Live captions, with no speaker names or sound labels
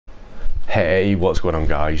Hey, what's going on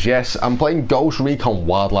guys? Yes, I'm playing Ghost Recon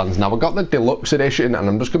Wildlands. Now I got the Deluxe edition and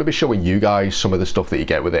I'm just going to be showing you guys some of the stuff that you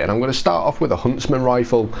get with it. And I'm going to start off with a Huntsman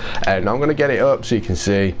rifle and I'm going to get it up so you can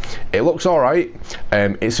see. It looks alright.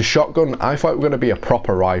 It's a shotgun. I thought it was going to be a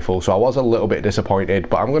proper rifle, so I was a little bit disappointed,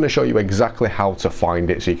 but I'm going to show you exactly how to find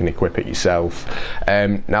it so you can equip it yourself.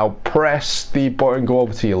 Now press the button, go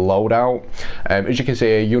over to your loadout. As you can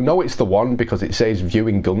see, you'll know it's the one because it says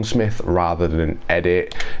viewing gunsmith rather than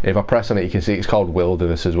edit. If I press on it, you can see it's called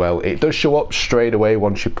Wilderness as well. It does show up straight away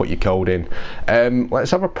once you put your code in.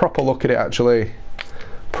 Let's have a proper look at it actually.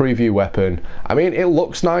 Preview weapon. I mean, it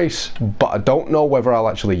looks nice, but I don't know whether I'll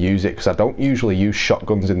actually use it because I don't usually use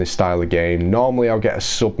shotguns in this style of game. Normally I'll get a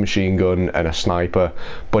submachine gun and a sniper,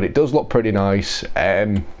 but it does look pretty nice.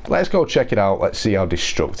 Let's go check it out. Let's see how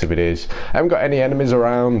destructive it is. I haven't got any enemies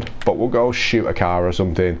around, but we'll go shoot a car or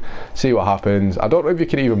something, see what happens. I don't know if you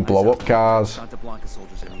can even blow up cars.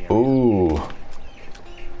 Ooh.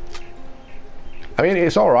 I mean,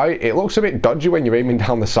 it's alright. It looks a bit dodgy when you're aiming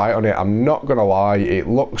down the sight on it. I'm not going to lie. It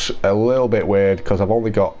looks a little bit weird because I've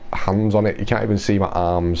only got hands on it. You can't even see my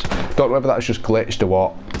arms. Don't know whether that's just glitched or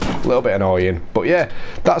what. A little bit annoying. But yeah,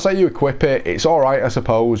 that's how you equip it. It's alright, I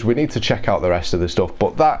suppose. We need to check out the rest of the stuff.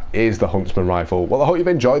 But that is the Huntsman rifle. Well, I hope you've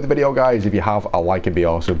enjoyed the video, guys. If you have, a like would be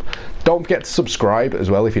awesome. Don't forget to subscribe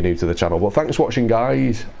as well if you're new to the channel. But thanks for watching,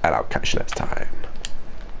 guys. And I'll catch you next time.